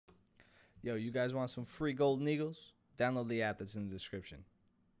Yo, you guys want some free Golden Eagles? Download the app that's in the description.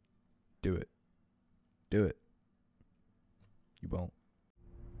 Do it. Do it. You won't.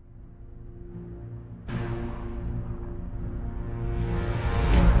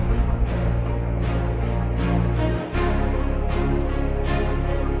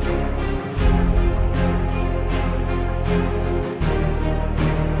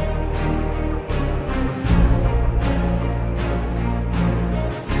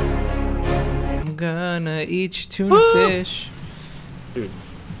 Gonna eat your tuna fish. Dude,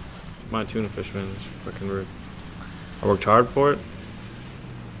 my tuna fish, man, is fucking rude. I worked hard for it.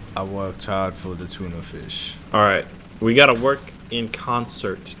 I worked hard for the tuna fish. Alright, we gotta work in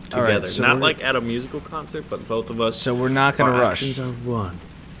concert together. Alright, so not like at a musical concert, but both of us. So we're not gonna rush. Actions are one.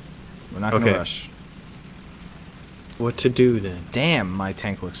 We're not gonna rush. What to do then? Damn, my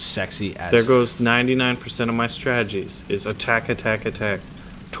tank looks sexy as There goes 99% of my strategies. Is attack, attack, attack.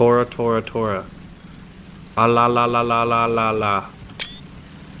 Tora, Tora, Tora. Ah la la la la la la la.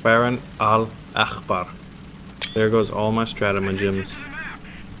 Baron al Akbar. There goes all my stratagems.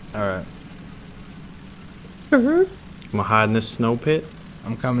 Alright. I'm gonna hide in this snow pit.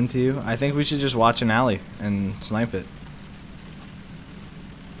 I'm coming to you. I think we should just watch an alley and snipe it.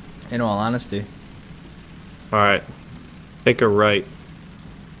 In all honesty. Alright. Take a right.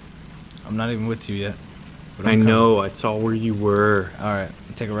 I'm not even with you yet. But I know, I saw where you were. Alright,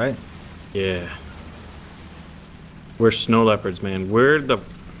 take a right. Yeah. We're snow leopards, man. We're the...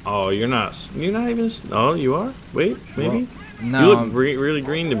 Oh, you're not even... Oh, you are? Wait, maybe? Well, no. You look really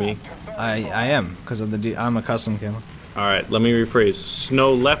green to me. I am, because I'm a custom camo. Alright, let me rephrase.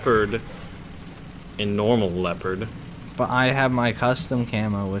 Snow leopard and normal leopard. But I have my custom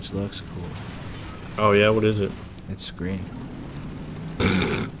camo, which looks cool. Oh yeah, what is it? It's green.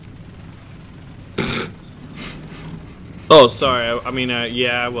 Oh, sorry. I mean,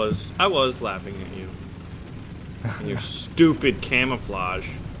 yeah, I was laughing at you. And your stupid camouflage.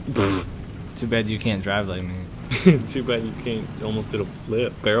 Too bad you can't drive like me. Too bad you can't. Almost did a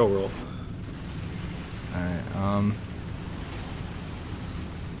flip, barrel roll. Alright,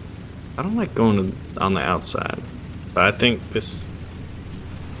 I don't like going on the outside, but I think this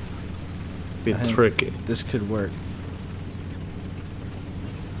be tricky. This could work.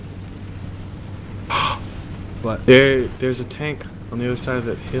 What? There's a tank on the other side of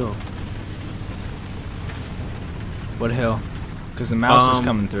that hill. What hill? Because the mouse is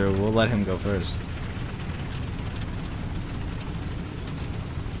coming through. We'll let him go first.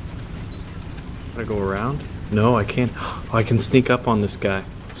 Can I go around? No, I can't. Oh, I can sneak up on this guy.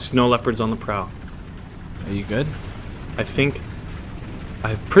 Snow leopards on the prowl. Are you good? I think.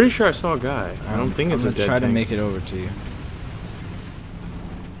 I'm pretty sure I saw a guy. I don't think it's a dead I'm gonna try to tank. make it over to you.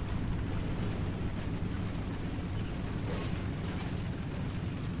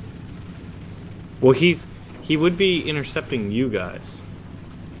 Well, he would be intercepting you guys.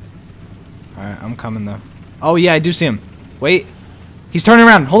 Alright, I'm coming though. Oh yeah, I do see him. Wait. He's turning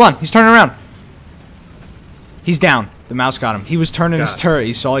around. Hold on. He's turning around. He's down. The mouse got him. He was turning his turret.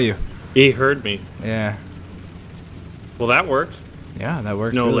 He saw you. He heard me. Yeah. Well, that worked. Yeah, that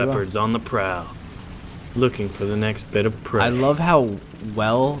worked No really leopards on the prowl. Looking for the next bit of prey. I love how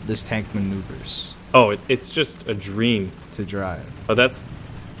well this tank maneuvers Oh, it's just a dream. to drive. Oh, that's...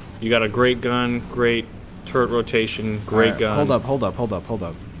 You got a great gun, great turret rotation, great Alright, gun. Hold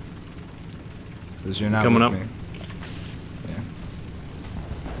up. Because you're not Coming with up. me. Yeah.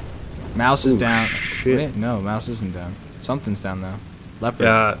 Mouse is Ooh, down. shit. Wait, no, mouse isn't down. Something's down though. Leopard.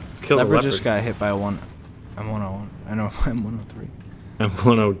 Yeah, kill the Leopard leopard. just got hit by a M101. I know, M103.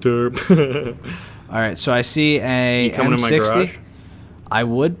 M10 derp. Alright, so I see a You coming in my M60. garage? I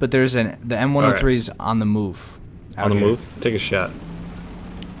would, but there's the M103's on the move. On out the here. move? Take a shot.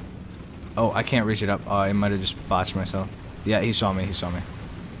 Oh, I can't reach it up. I might have just botched myself. Yeah, he saw me.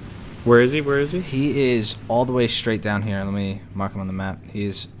 Where is he? Where is he? He is all the way straight down here. Let me mark him on the map.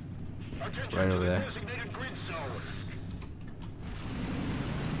 He's right over there.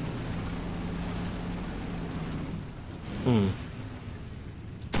 Hmm.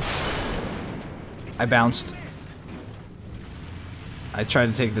 I bounced. I tried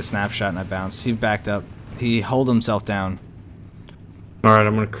to take the snapshot and I bounced. He backed up. He held himself down. Alright,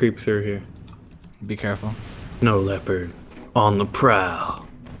 I'm gonna creep through here. Be careful. No leopard. On the prowl.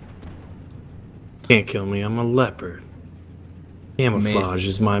 Can't kill me, I'm a leopard. Camouflage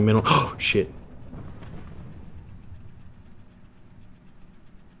is my middle. Oh, shit.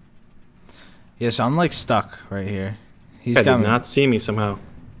 Yeah, so I'm like stuck right here. He's Did got me. not see me somehow.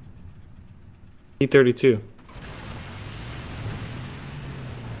 T-32.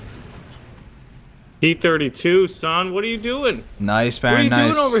 T-32, son, what are you doing? Nice, What are Baron. you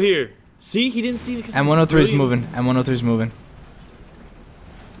Nice. doing over here? See, he didn't see me. M103 is moving. M103 is moving.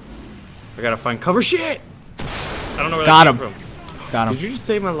 I gotta find cover. Shit! I don't know where Got that him. came from. Got him. Did you just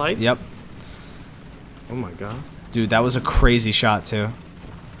save my life? Yep. Oh my god. Dude, that was a crazy shot too.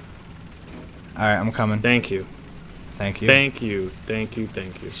 Alright, I'm coming. Thank you. Thank you. Thank you. Thank you.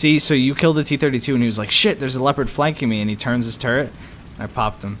 Thank you. See, so you killed the T-32 and he was like, shit, there's a leopard flanking me, and he turns his turret. I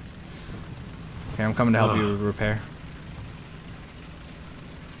popped him. Okay, I'm coming to help you repair.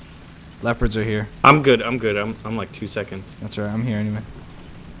 Leopards are here. I'm good. I'm good. I'm like 2 seconds. That's right, I'm here anyway.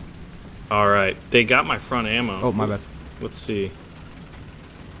 All right. They got my front ammo. Oh, my bad. Let's see.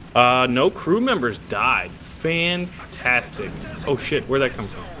 No crew members died. Fantastic. Oh shit, where'd that come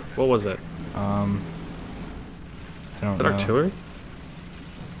from? What was that? I don't Is that know. artillery?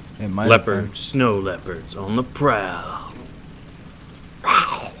 It might Leopard. Snow leopards on the prowl.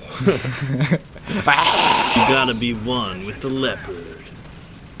 You gotta be one with the leopard.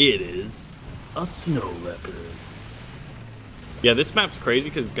 It is a snow leopard. Yeah, this map's crazy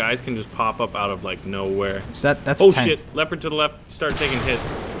because guys can just pop up out of like nowhere. So that's Oh tank. shit! Leopard to the left. Start taking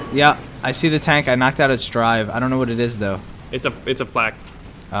hits. Yeah, I see the tank. I knocked out its drive. I don't know what it is though. It's a flak.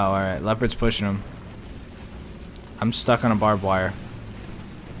 Oh, all right. Leopard's pushing him. I'm stuck on a barbed wire.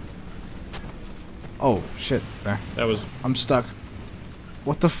 Oh shit, Bear. That was. I'm stuck.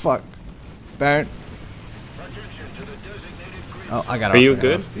 What the fuck, Barrett? Oh, I got off. Are you I got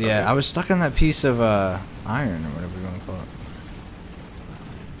good? off. Yeah, Okay. I was stuck on that piece of iron or whatever you want to call it.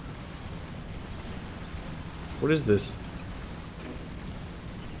 What is this?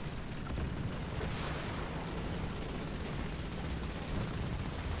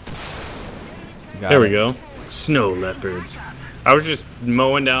 Got There we it. go. Snow leopards. I was just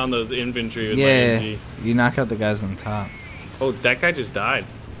mowing down those infantry with my Yeah, MG. you knock out the guys on top. Oh, that guy just died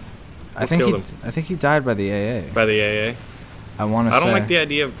I think killed he died by the AA. by the AA. I want to I say. don't like the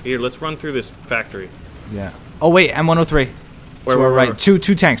idea of here. Let's run through this factory. Yeah. Oh wait, M103. Where, to our where, right. where?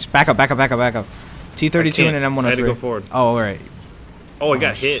 Two tanks. Back up. T-32 and an M103. I had to go forward. Oh, all right. Oh, I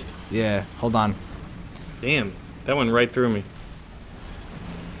got hit. Yeah. Hold on. Damn, that went right through me.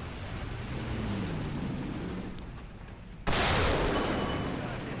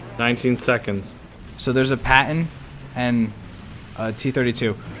 "19 seconds." So there's a Patton and a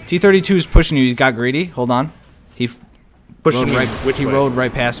T-32. T-32 is pushing you. He got greedy. Hold on. He Pushing rode me right. which he way? rode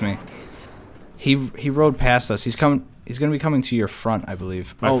right past me. He rode past us. He's coming. He's gonna be coming to your front, I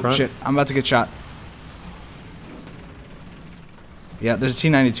believe. My oh front? shit! I'm about to get shot. Yeah, there's a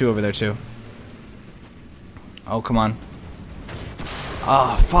T-92 over there too. Oh come on.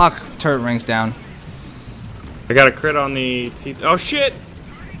 Oh fuck! Turret rings down. I got a crit on the T. Oh shit!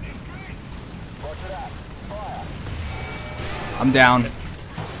 I'm down.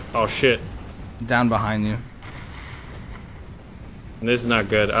 Oh shit! Down behind you. This is not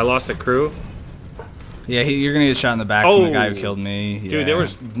good. I lost a crew. Yeah, you're gonna get shot in the back from the guy who killed me. Dude, Yeah. there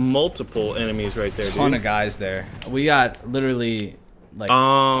was multiple enemies right there, ton dude. of guys there. We got literally like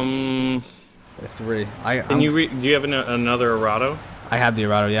 3. Do you have another Arado? I have the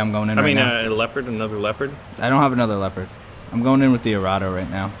Arado. Yeah, I'm going in I right mean, now. a leopard, another leopard. I don't have another leopard. I'm going in with the Arado right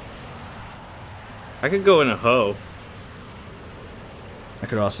now. I could go in a hoe I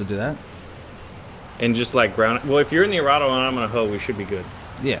could also do that. and just like ground. Well, if you're in the Arado and I'm in a hoe, we should be good.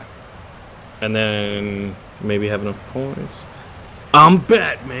 Yeah. And then maybe have enough points. I'm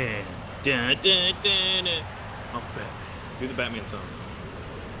Batman. Dun, dun, dun, dun. I'm Batman. Do the Batman song.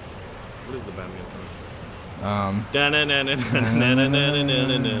 What is the Batman song?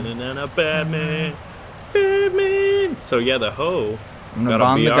 Batman. Batman. So yeah, the hoe. I'm gonna got a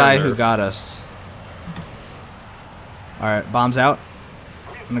bomb the VR guy nerf. who got us. All right, bombs out.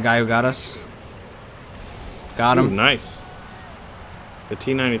 And the guy who got us. Got Ooh, him. nice. The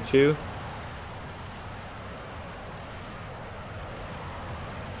T-92.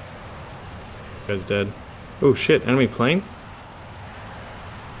 Guy's dead. Oh shit, enemy plane?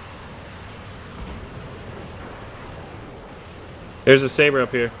 There's a Saber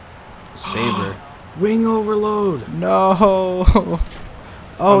up here. Saber. Wing overload! No.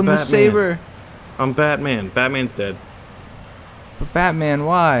 Oh, and the Batman. Saber. I'm Batman. Batman's dead. But Batman,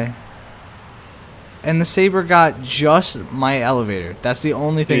 why? And the Saber got just my elevator. That's the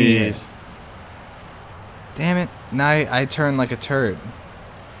only thing he hit. Jeez. Damn it. Now I turn like a turret.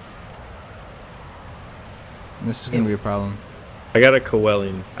 This is gonna be a problem. I got a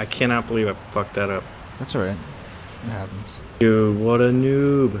Coelian. I cannot believe I fucked that up. That's alright. It happens. Dude, what a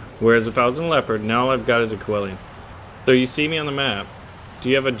noob. Whereas if I was in Leopard, now all I've got is a Coelian. So you see me on the map. Do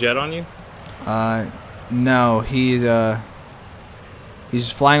you have a jet on you? No, he's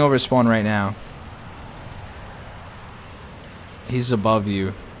flying over spawn right now. He's above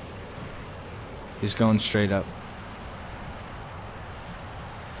you. He's going straight up.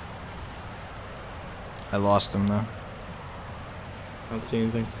 I lost him though. I don't see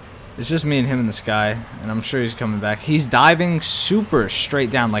anything. It's just me and him in the sky, and I'm sure he's coming back. He's diving super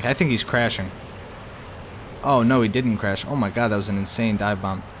straight down. Like, I think he's crashing. Oh, no, he didn't crash. Oh, my God, that was an insane dive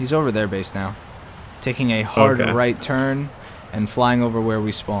bomb. He's over their base now. Taking a hard right turn and flying over where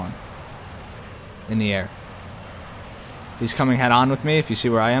we spawn. In the air. He's coming head on with me, if you see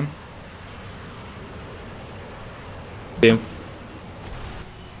where I am. See him. He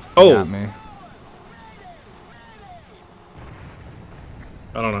Oh! got me.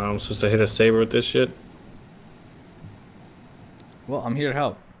 I don't know how I'm supposed to hit a saber with this shit. Well, I'm here to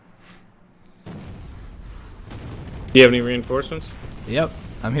help. Do you have any reinforcements? Yep,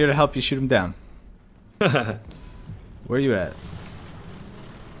 I'm here to help you shoot him down. Where are you at?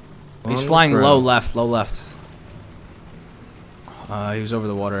 He's flying low left, low left. He was over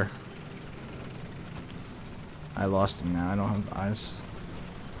the water. I lost him now. I don't have eyes.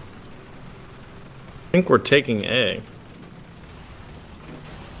 I think we're taking A.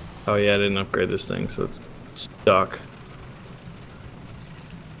 Oh yeah, I didn't upgrade this thing, so it's stuck.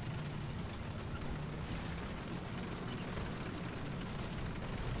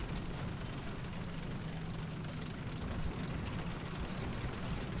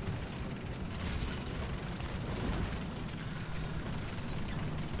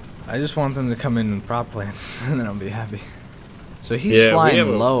 I just want them to come in with prop plants, and then I'll be happy. So he's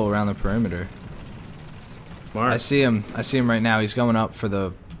flying low around the perimeter. Smart. I see him. I see him right now. He's going up for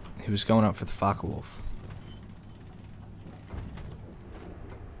the. He was going up for the Focke-Wulf.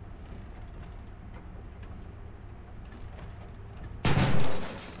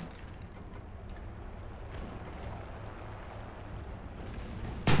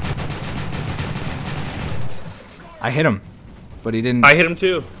 I hit him, but he didn't. I hit him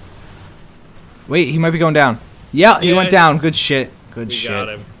too. Wait, he might be going down. Yeah, he went down. Good shit. Good We shit. got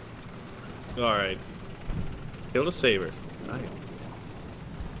him. All right. Killed a saber. Nice.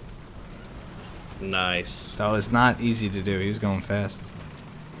 Nice. That was not easy to do. He was going fast.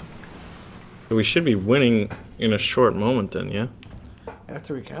 We should be winning in a short moment then, yeah?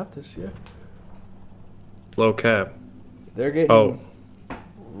 After we got this, yeah. Low cap. They're getting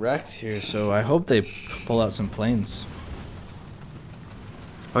wrecked here, so I hope they pull out some planes.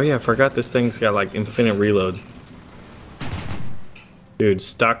 Oh yeah, I forgot this thing's got like infinite reload. Dude,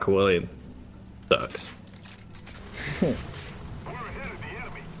 stock William sucks.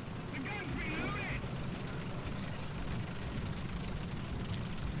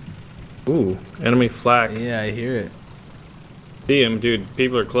 Ooh, enemy flak. Yeah, I hear it. See him, dude.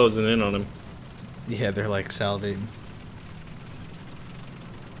 People are closing in on him. Yeah, they're like salivating.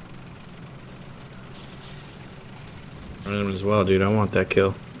 Run him as well, dude. I want that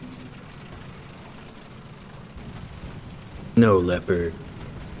kill. No leopard.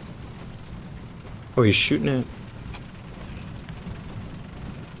 Oh, he's shooting it.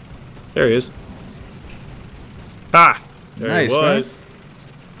 There he is. Ah! There Nice, he was. man.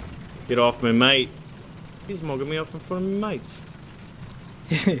 Get off me, mate. He's mugging me off in front of my mates.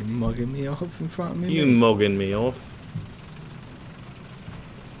 Mugging me off in front of me. You mate. mugging me off.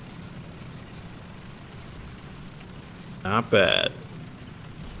 Not bad.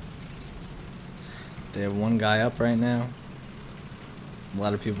 They have one guy up right now. A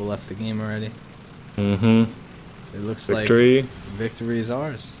lot of people left the game already. Mm-hmm. It looks Victory like victory is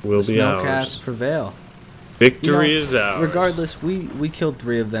ours. will the be Snowcats ours. prevail. Victory You know, is ours. Regardless, we killed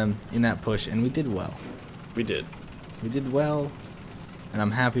 3 of them in that push, and we did well. We did. We did well, and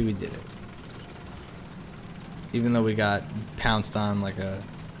I'm happy we did it. Even though we got pounced on like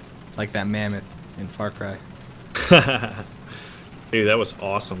that mammoth in Far Cry. Dude, that was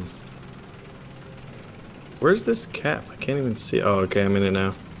awesome. Where's this cap? I can't even see. Oh, okay, I'm in it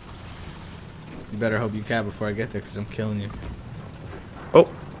now. You better hope you cap before I get there, because I'm killing you. Oh,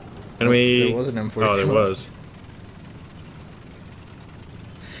 enemy. There was an M42. Oh, there was.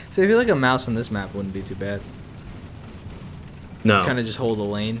 So I feel like a mouse on this map wouldn't be too bad. No. Kind of just hold the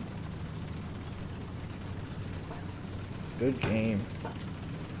lane. Good game.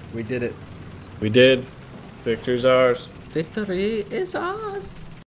 We did it. We did. Victory's ours. Victory is ours.